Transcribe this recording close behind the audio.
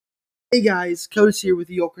Hey guys, Codis here with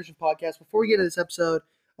the Old Christian Podcast. Before we get into this episode,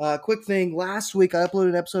 quick thing. Last week I uploaded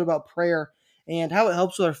an episode about prayer and how it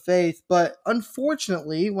helps with our faith, but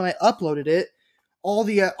unfortunately, when I uploaded it, all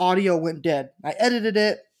the audio went dead. I edited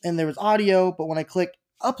it and there was audio, but when I clicked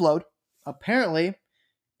upload, apparently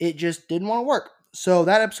it just didn't want to work. So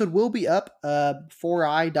that episode will be up before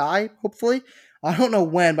I die, hopefully. I don't know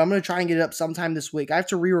when, but I'm going to try and get it up sometime this week. I have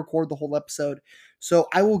to re-record the whole episode. So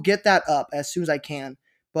I will get that up as soon as I can.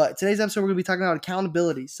 But today's episode, we're going to be talking about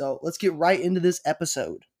accountability. So let's get right into this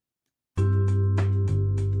episode.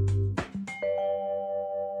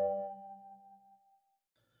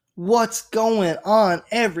 What's going on,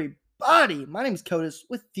 everybody? My name is Codis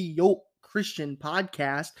with the Yoke Christian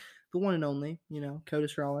Podcast, the one and only,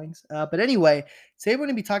 Codis Rawlings. But anyway, today we're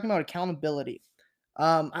going to be talking about accountability.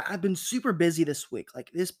 I've been super busy this week. Like,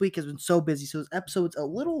 this week has been so busy, so this episode's a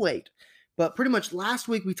little late. But pretty much last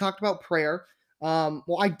week we talked about prayer.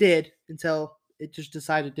 Well, I did until it just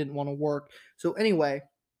decided it didn't want to work. So anyway,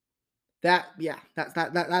 that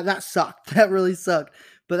sucked. That really sucked.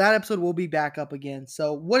 But that episode will be back up again.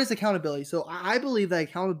 So what is accountability? So I believe that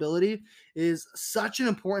accountability is such an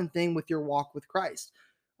important thing with your walk with Christ.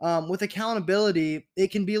 With accountability, it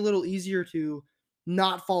can be a little easier to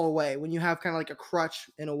not fall away when you have kind of like a crutch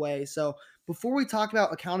in a way. So before we talk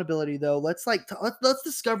about accountability, though, let's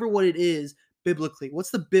discover what it is biblically.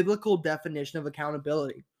 What's the biblical definition of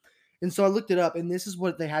accountability? And so I looked it up, and this is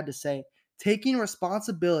what they had to say: taking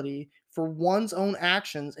responsibility for one's own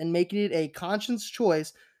actions and making it a conscious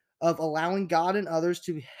choice of allowing God and others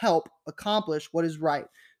to help accomplish what is right.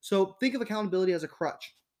 So think of accountability as a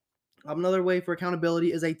crutch. Another way for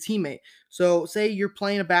accountability is a teammate. So say you're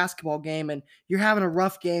playing a basketball game and you're having a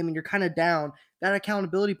rough game and you're kind of down. That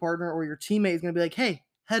accountability partner or your teammate is going to be like, hey,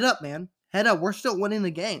 head up, man. Head up. We're still winning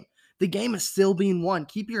the game. The game is still being won.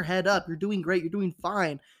 Keep your head up. You're doing great. You're doing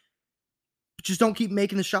fine. But just don't keep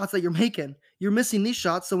making the shots that you're making. You're missing these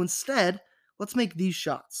shots. So instead, let's make these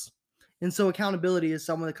shots. And so accountability is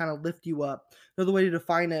someone to kind of lift you up. Another way to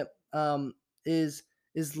define it is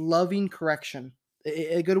loving correction.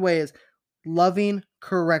 A good way is loving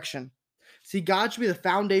correction. See, God should be the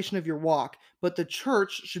foundation of your walk, but the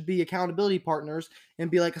church should be accountability partners and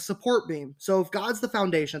be like a support beam. So if God's the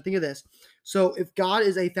foundation, think of this. So if God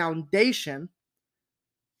is a foundation,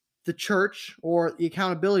 the church or the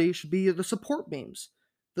accountability should be the support beams.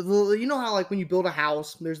 You know how, like, when you build a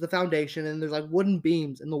house, there's the foundation and there's like wooden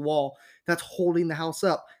beams in the wall that's holding the house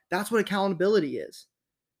up. That's what accountability is.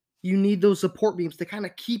 You need those support beams to kind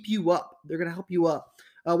of keep you up. They're going to help you up.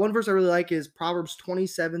 One verse I really like is Proverbs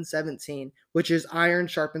 27:17, which is iron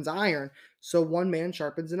sharpens iron. So one man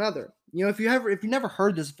sharpens another. If you never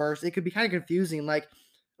heard this verse, it could be kind of confusing. Like,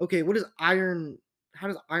 okay, what is iron? How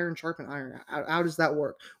does iron sharpen iron? How does that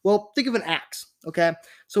work? Well, think of an axe. Okay,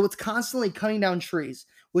 so it's constantly cutting down trees,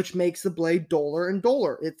 which makes the blade duller and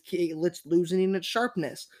duller. It's losing its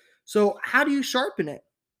sharpness. So how do you sharpen it?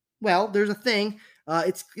 Well, there's a thing.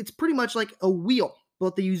 It's pretty much like a wheel,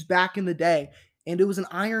 what they used back in the day, and it was an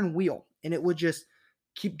iron wheel, and it would just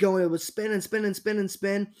keep going. It would spin and spin and spin and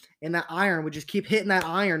spin, and that iron would just keep hitting that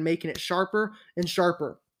iron, making it sharper and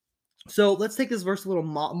sharper. So let's take this verse a little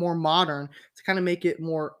more modern to kind of make it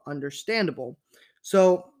more understandable.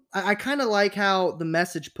 So I kind of like how the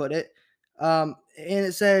Message put it, and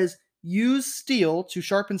it says, "Use steel to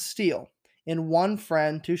sharpen steel, and one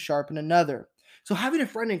friend to sharpen another." So having a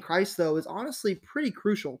friend in Christ, though, is honestly pretty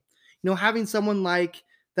crucial. Having someone like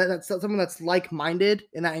that's someone that's like-minded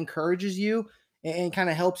and that encourages you and kind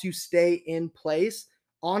of helps you stay in place.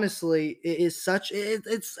 Honestly, it is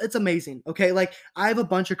it's amazing. Okay, like, I have a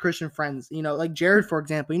bunch of Christian friends, like Jared, for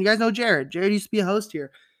example. You guys know Jared. Jared used to be a host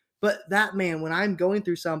here. But that man, when I'm going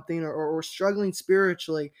through something or struggling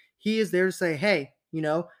spiritually, he is there to say, hey,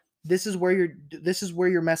 this is where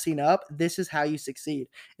you're messing up. This is how you succeed.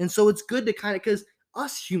 And so it's good to kind of, because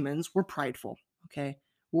us humans, we're prideful. Okay.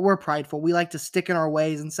 We're prideful. We like to stick in our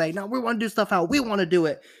ways and say, no, we want to do stuff how we want to do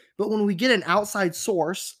it. But when we get an outside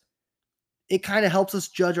source, it kind of helps us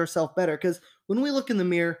judge ourselves better. Because when we look in the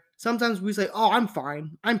mirror, sometimes we say, oh, I'm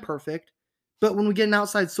fine, I'm perfect. But when we get an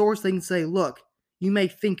outside source, they can say, look, you may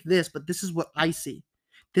think this, but this is what I see.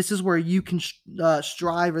 This is where you can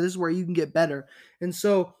strive, or this is where you can get better. And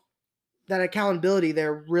so that accountability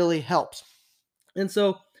there really helps. And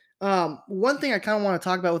so one thing I kind of want to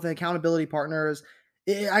talk about with an accountability partner is,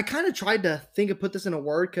 I kind of tried to put this in a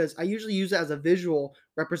word because I usually use it as a visual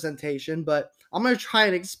representation, but I'm going to try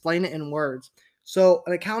and explain it in words. So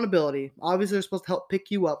an accountability, obviously they're supposed to help pick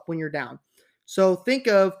you up when you're down. So think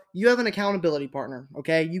of, you have an accountability partner,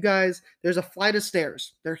 okay? You guys, there's a flight of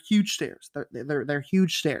stairs. They're huge stairs. They're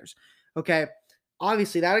huge stairs, okay?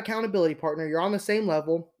 Obviously, that accountability partner, you're on the same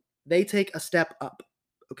level, they take a step up,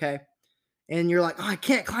 okay? And you're like, oh, I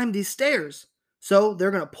can't climb these stairs. So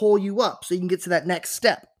they're going to pull you up so you can get to that next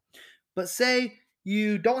step. But say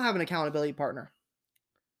you don't have an accountability partner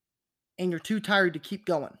and you're too tired to keep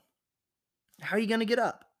going. How are you going to get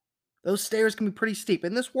up? Those stairs can be pretty steep.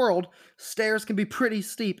 In this world, stairs can be pretty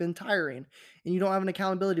steep and tiring, and you don't have an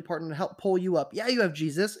accountability partner to help pull you up. Yeah, you have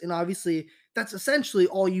Jesus, and obviously that's essentially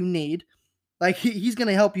all you need. Like he's going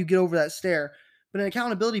to help you get over that stair. But an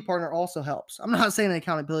accountability partner also helps. I'm not saying an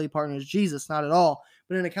accountability partner is Jesus, not at all.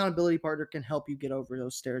 But an accountability partner can help you get over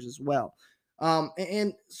those stairs as well.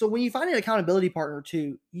 And so when you find an accountability partner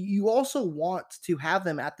too, you also want to have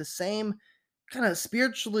them at the same kind of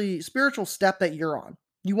spiritual step that you're on.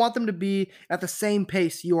 You want them to be at the same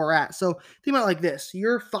pace you are at. So think about it like this: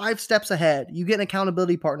 you're 5 steps ahead. You get an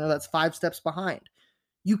accountability partner that's 5 steps behind.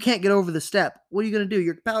 You can't get over the step. What are you going to do?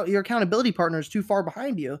 Your accountability partner is too far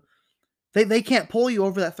behind you. They can't pull you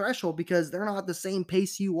over that threshold because they're not at the same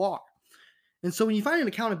pace you are. And so when you find an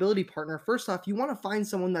accountability partner, first off, you want to find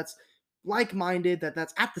someone that's like-minded,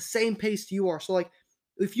 that's at the same pace you are. So like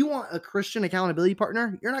if you want a Christian accountability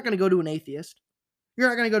partner, you're not going to go to an atheist. You're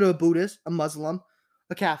not going to go to a Buddhist, a Muslim,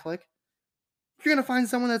 a Catholic. You're going to find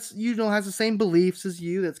someone that's has the same beliefs as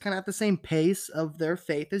you, that's kind of at the same pace of their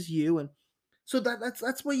faith as you, and so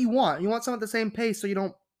that's what you want. You want someone at the same pace so you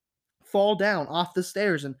don't fall down off the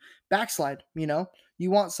stairs and backslide. You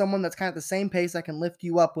want someone that's kind of the same pace that can lift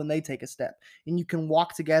you up when they take a step, and you can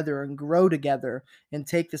walk together and grow together and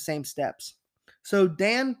take the same steps. So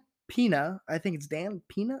Dan Pena, I think it's Dan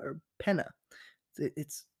Pena or Pena.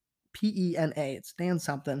 It's Pena. It's Dan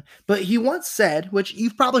something. But he once said, which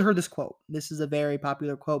you've probably heard this quote. This is a very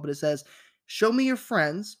popular quote, but it says, "Show me your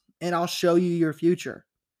friends and I'll show you your future."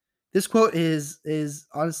 This quote is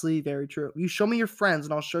honestly very true. You show me your friends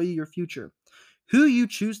and I'll show you your future. Who you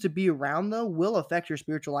choose to be around, though, will affect your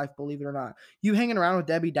spiritual life, believe it or not. You hanging around with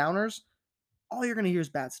Debbie Downers, all you're going to hear is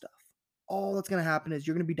bad stuff. All that's going to happen is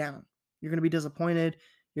you're going to be down. You're going to be disappointed.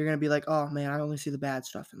 You're going to be like, oh man, I only see the bad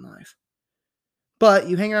stuff in life. But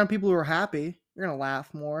you hang around people who are happy, you're going to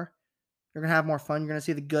laugh more. You're going to have more fun. You're going to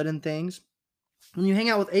see the good in things. When you hang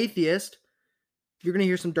out with atheists, you're going to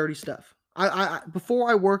hear some dirty stuff. Before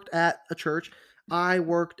I worked at a church, I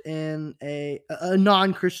worked in a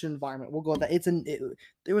non-Christian environment. We'll go with that.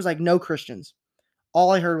 There was like no Christians.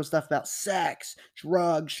 All I heard was stuff about sex,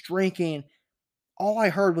 drugs, drinking. All I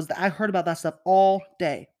heard was that I heard about that stuff all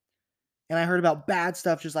day. And I heard about bad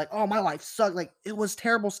stuff, just like, oh, my life sucked. Like, it was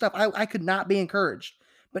terrible stuff. I could not be encouraged.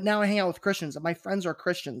 But now I hang out with Christians, and my friends are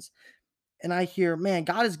Christians. And I hear, man,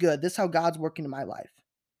 God is good. This is how God's working in my life.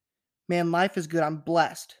 Man, life is good. I'm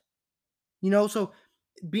blessed. So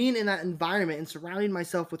being in that environment and surrounding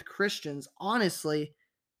myself with Christians, honestly,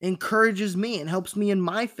 encourages me and helps me in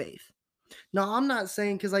my faith. Now, I'm not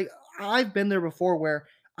saying, because like I've been there before where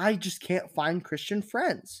I just can't find Christian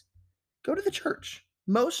friends. Go to the church.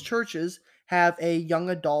 Most churches have a young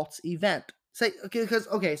adults event.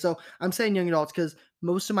 So I'm saying young adults because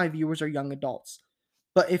most of my viewers are young adults.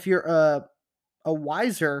 But if you're a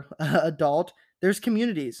wiser adult, there's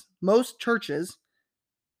communities. Most churches,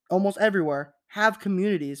 almost everywhere, have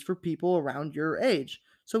communities for people around your age.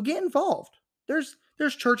 So get involved. There's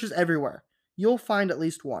churches everywhere. You'll find at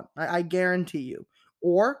least one. I guarantee you.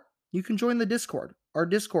 Or you can join the Discord. Our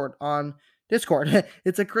Discord on Discord.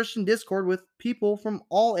 It's a Christian Discord with people from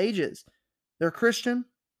all ages. They're Christian.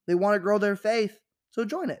 They want to grow their faith. So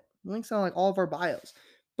join it. Links on like all of our bios.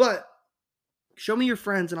 But show me your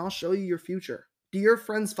friends and I'll show you your future. Do your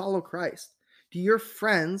friends follow Christ? Do your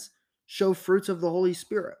friends show fruits of the Holy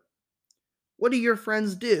Spirit? What do your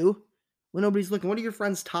friends do when nobody's looking? What do your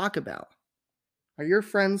friends talk about? Are your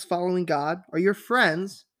friends following God? Are your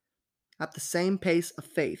friends at the same pace of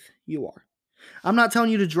faith you are? I'm not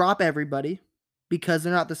telling you to drop everybody because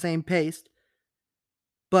they're not the same pace,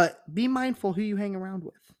 but be mindful who you hang around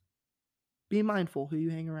with. Be mindful who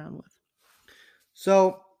you hang around with.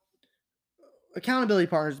 So, accountability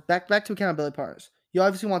partners, back to accountability partners. You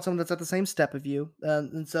obviously want someone that's at the same step of you.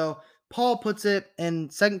 And so Paul puts it in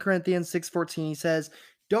 2 Corinthians 6:14. He says,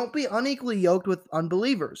 don't be unequally yoked with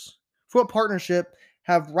unbelievers. For what partnership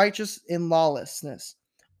have righteous in lawlessness?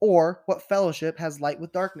 Or what fellowship has light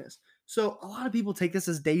with darkness? So a lot of people take this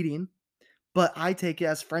as dating, but I take it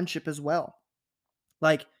as friendship as well.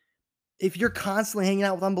 Like, if you're constantly hanging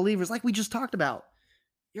out with unbelievers, like we just talked about,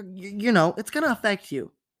 it's going to affect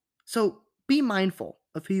you. So be mindful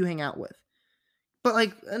of who you hang out with. But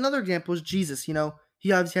like another example is Jesus, he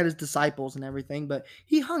obviously had his disciples and everything, but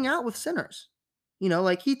he hung out with sinners.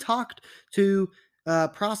 Like he talked to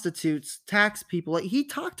prostitutes, tax people, like he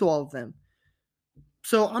talked to all of them.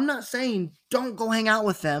 So I'm not saying don't go hang out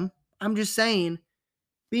with them. I'm just saying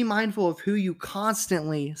be mindful of who you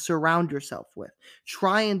constantly surround yourself with.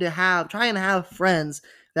 Trying to have friends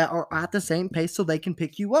that are at the same pace so they can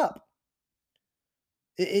pick you up.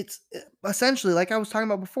 It's essentially like I was talking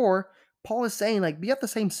about before. Paul is saying like be at the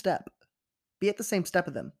same step. Be at the same step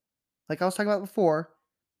of them. Like I was talking about before,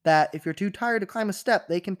 that if you're too tired to climb a step,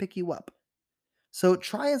 they can pick you up. So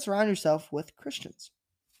try and surround yourself with Christians.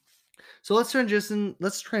 So let's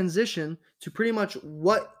transition to pretty much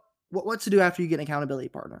what to do after you get an accountability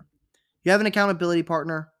partner. You have an accountability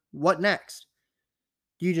partner. What next?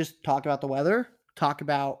 Do you just talk about the weather? Talk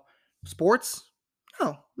about sports?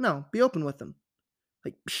 No, no. Be open with them.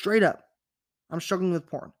 Like straight up. I'm struggling with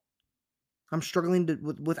porn. I'm struggling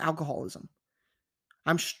with alcoholism.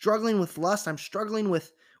 I'm struggling with lust. I'm struggling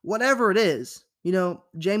with whatever it is.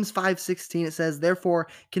 James 5:16, it says, therefore,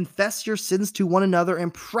 confess your sins to one another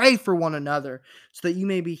and pray for one another so that you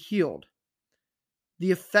may be healed. The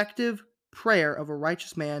effective prayer of a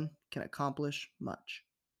righteous man can accomplish much.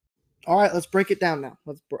 All right, let's break it down now.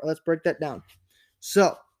 Let's break that down.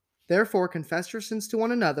 So, therefore, confess your sins to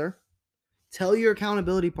one another. Tell your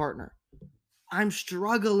accountability partner, I'm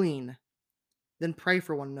struggling. Then pray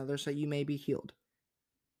for one another so you may be healed.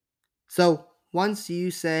 So, once you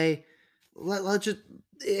say,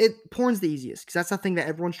 porn's the easiest because that's the thing that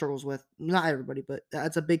everyone struggles with. Not everybody, but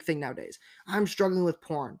that's a big thing nowadays. I'm struggling with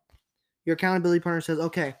porn. Your accountability partner says,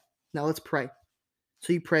 okay, now let's pray.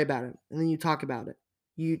 So you pray about it, and then you talk about it.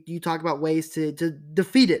 You talk about ways to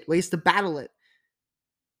defeat it, ways to battle it,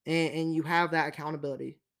 and you have that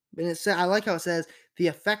accountability. And I like how it says, the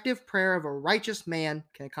effective prayer of a righteous man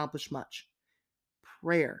can accomplish much.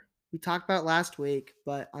 Prayer. We talked about it last week,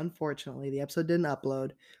 but unfortunately the episode didn't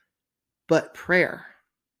upload. But prayer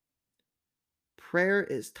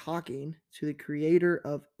is talking to the creator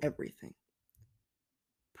of everything.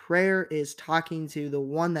 Prayer is talking to the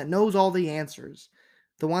one that knows all the answers,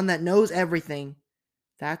 the one that knows everything.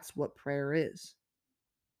 That's what prayer is.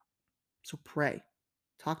 So pray.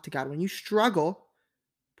 Talk to God. When you struggle,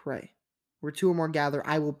 pray. Where two or more gather,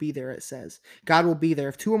 I will be there, it says. God will be there.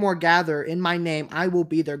 If two or more gather in my name, I will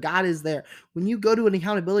be there. God is there. When you go to an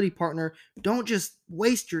accountability partner, don't just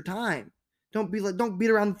waste your time. Don't beat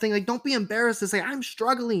around the thing. Like, don't be embarrassed to say, I'm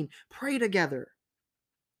struggling. Pray together.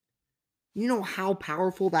 You know how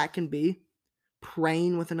powerful that can be?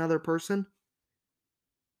 Praying with another person.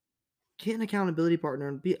 Get an accountability partner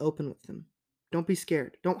and be open with them. Don't be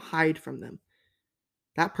scared. Don't hide from them.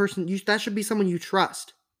 That should be someone you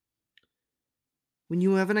trust. When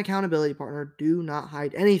you have an accountability partner, do not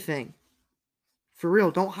hide anything. For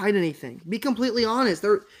real, don't hide anything. Be completely honest.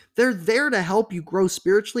 They're there to help you grow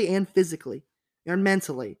spiritually and physically and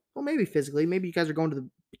mentally. Well, maybe physically. Maybe you guys are going to the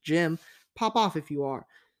gym. Pop off if you are.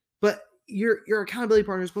 But your accountability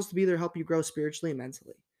partner is supposed to be there to help you grow spiritually and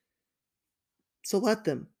mentally. So let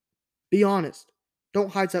them. Be honest.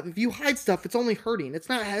 Don't hide stuff. If you hide stuff, it's only hurting. It's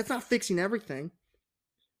not fixing everything.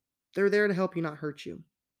 They're there to help you, not hurt you.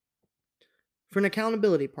 For an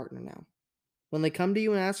accountability partner now, when they come to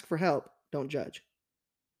you and ask for help, don't judge.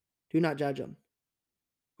 Do not judge them.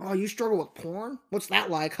 Oh, you struggle with porn? What's that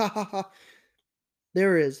like? Ha ha ha.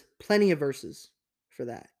 There is plenty of verses for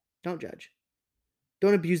that. Don't judge.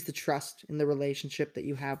 Don't abuse the trust in the relationship that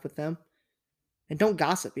you have with them. And don't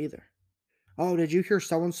gossip either. Oh, did you hear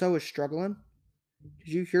so-and-so is struggling?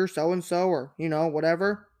 Did you hear so-and-so or,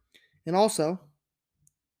 whatever? And also,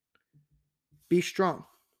 be strong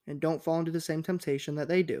and don't fall into the same temptation that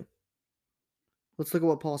they do. Let's look at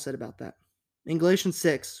what Paul said about that. In Galatians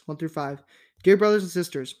 6, 1-5, dear brothers and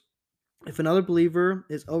sisters, if another believer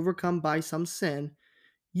is overcome by some sin,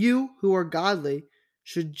 you who are godly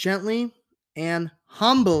should gently and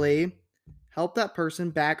humbly help that person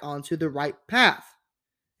back onto the right path.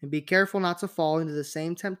 And be careful not to fall into the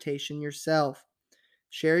same temptation yourself.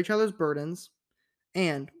 Share each other's burdens,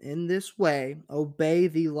 and in this way, obey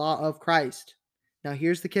the law of Christ. Now,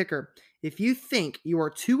 here's the kicker. If you think you are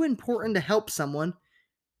too important to help someone,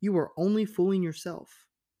 you are only fooling yourself.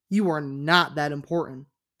 You are not that important.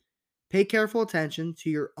 Pay careful attention to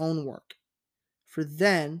your own work, for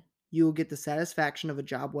then you will get the satisfaction of a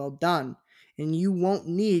job well done, and you won't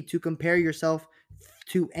need to compare yourself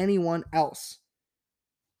to anyone else,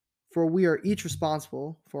 for we are each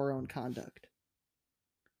responsible for our own conduct.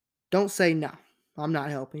 Don't say, no, I'm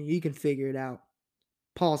not helping you. You can figure it out.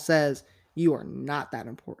 Paul says you are not that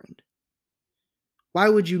important. Why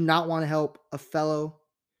would you not want to help a fellow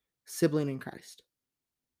sibling in Christ?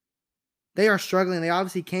 They are struggling. They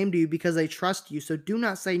obviously came to you because they trust you. So do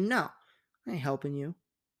not say, no, I ain't helping you.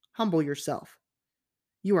 Humble yourself.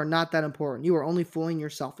 You are not that important. You are only fooling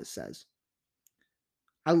yourself, it says.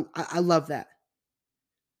 I love that.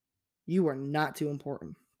 You are not too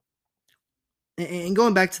important. And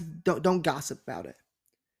going back to don't gossip about it.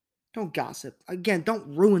 Don't gossip. Again,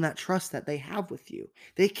 don't ruin that trust that they have with you.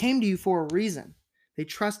 They came to you for a reason. They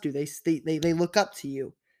trust you. They look up to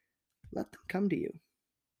you. Let them come to you.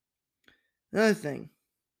 Another thing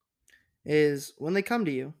is when they come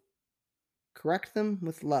to you, correct them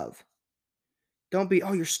with love. Don't be,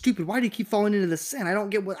 oh, you're stupid. Why do you keep falling into the sin? I don't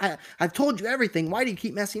get what I've told you everything. Why do you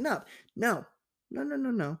keep messing up? No. No, no,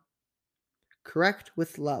 no, no. Correct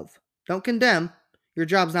with love. Don't condemn. Your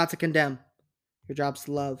job's not to condemn. Your job's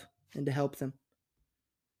to love and to help them.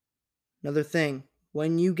 Another thing,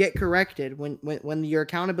 when you get corrected, when your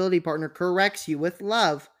accountability partner corrects you with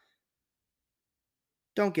love,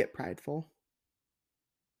 don't get prideful.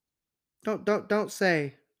 Don't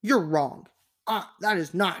say you're wrong. That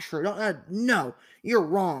is not true. No, you're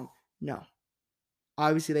wrong. No.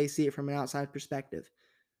 Obviously, they see it from an outside perspective.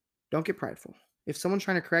 Don't get prideful. If someone's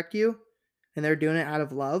trying to correct you and they're doing it out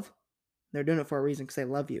of love, they're doing it for a reason because they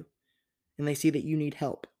love you and they see that you need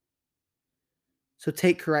help. So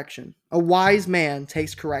take correction. A wise man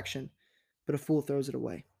takes correction, but a fool throws it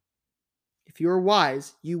away. If you're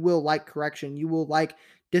wise, you will like correction. You will like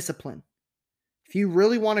discipline. If you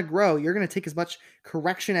really want to grow, you're going to take as much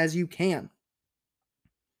correction as you can.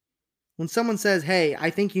 When someone says, hey, I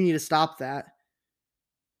think you need to stop that,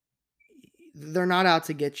 they're not out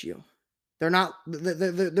to get you. They're not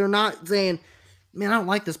saying, man, I don't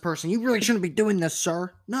like this person. You really shouldn't be doing this,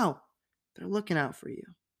 sir. No, they're looking out for you.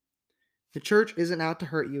 The church isn't out to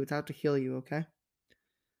hurt you. It's out to heal you, okay?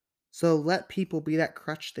 So let people be that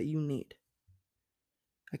crutch that you need.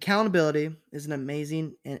 Accountability is an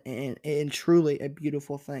amazing and truly a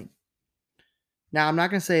beautiful thing. Now, I'm not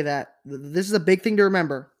going to say that. This is a big thing to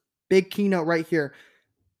remember. Big keynote right here.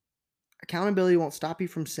 Accountability won't stop you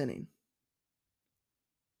from sinning.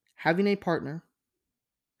 Having a partner,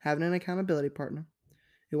 having an accountability partner,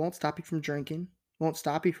 it won't stop you from drinking, won't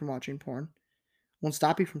stop you from watching porn, won't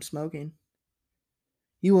stop you from smoking.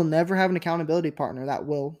 You will never have an accountability partner that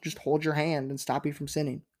will just hold your hand and stop you from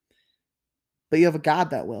sinning. But you have a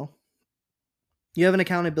God that will. You have an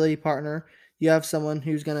accountability partner. You have someone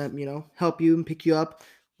who's going to, help you and pick you up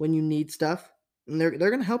when you need stuff. And they're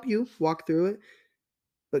going to help you walk through it.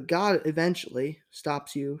 But God eventually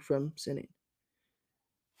stops you from sinning.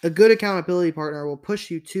 A good accountability partner will push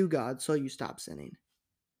you to God so you stop sinning.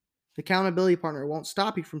 The accountability partner won't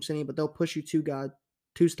stop you from sinning, but they'll push you to God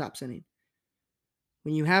to stop sinning.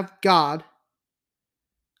 When you have God,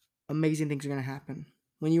 amazing things are going to happen.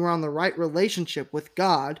 When you are on the right relationship with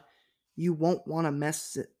God, you won't want to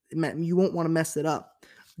mess it up.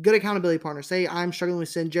 Good accountability partner. Say I'm struggling with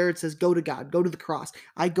sin. Jared says, go to God. Go to the cross.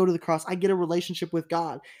 I go to the cross. I get a relationship with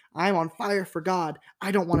God. I'm on fire for God.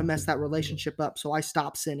 I don't want to mess that relationship up, so I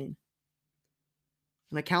stop sinning.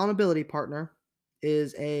 An accountability partner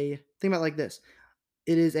is think about it like this.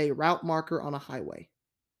 It is a route marker on a highway.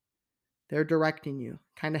 They're directing you,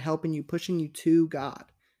 kind of helping you, pushing you to God.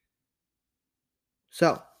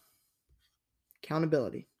 So,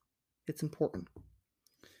 accountability. It's important.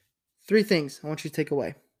 3 things I want you to take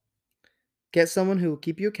away. Get someone who will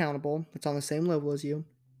keep you accountable, that's on the same level as you.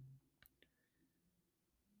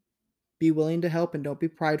 Be willing to help and don't be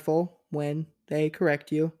prideful when they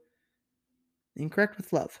correct you. And correct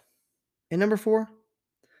with love. And number 4,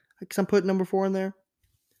 because I'm putting number 4 in there,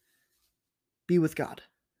 be with God.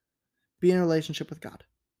 Be in a relationship with God.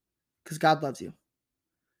 Because God loves you.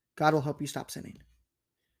 God will help you stop sinning.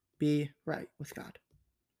 Be right with God.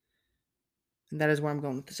 And that is where I'm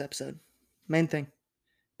going with this episode. Main thing.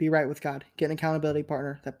 Be right with God. Get an accountability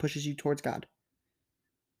partner that pushes you towards God.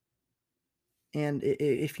 And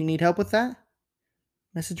if you need help with that,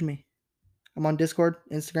 message me. I'm on Discord,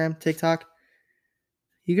 Instagram, TikTok.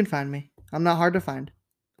 You can find me. I'm not hard to find.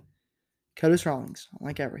 Codus Rawlings. I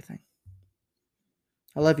like everything.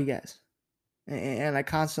 I love you guys. And I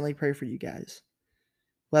constantly pray for you guys.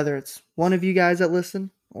 Whether it's one of you guys that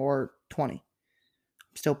listen or 20. I'm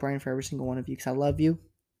still praying for every single one of you because I love you.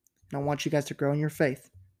 And I want you guys to grow in your faith.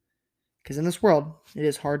 Because in this world, it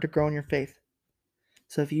is hard to grow in your faith.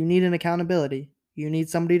 So if you need an accountability, you need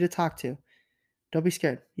somebody to talk to, don't be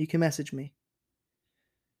scared. You can message me.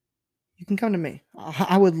 You can come to me.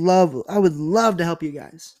 I would love to help you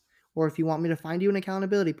guys. Or if you want me to find you an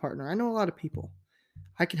accountability partner, I know a lot of people.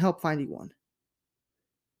 I can help find you one.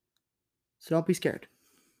 So don't be scared.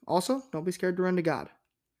 Also, don't be scared to run to God.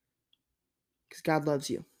 Because God loves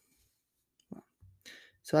you.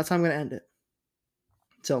 So that's how I'm going to end it.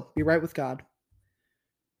 So be right with God.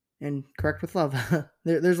 And correct with love.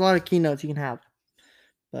 There's a lot of keynotes you can have.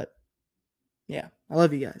 But yeah, I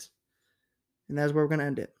love you guys. And that's where we're going to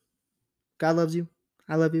end it. God loves you.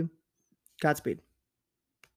 I love you. Godspeed.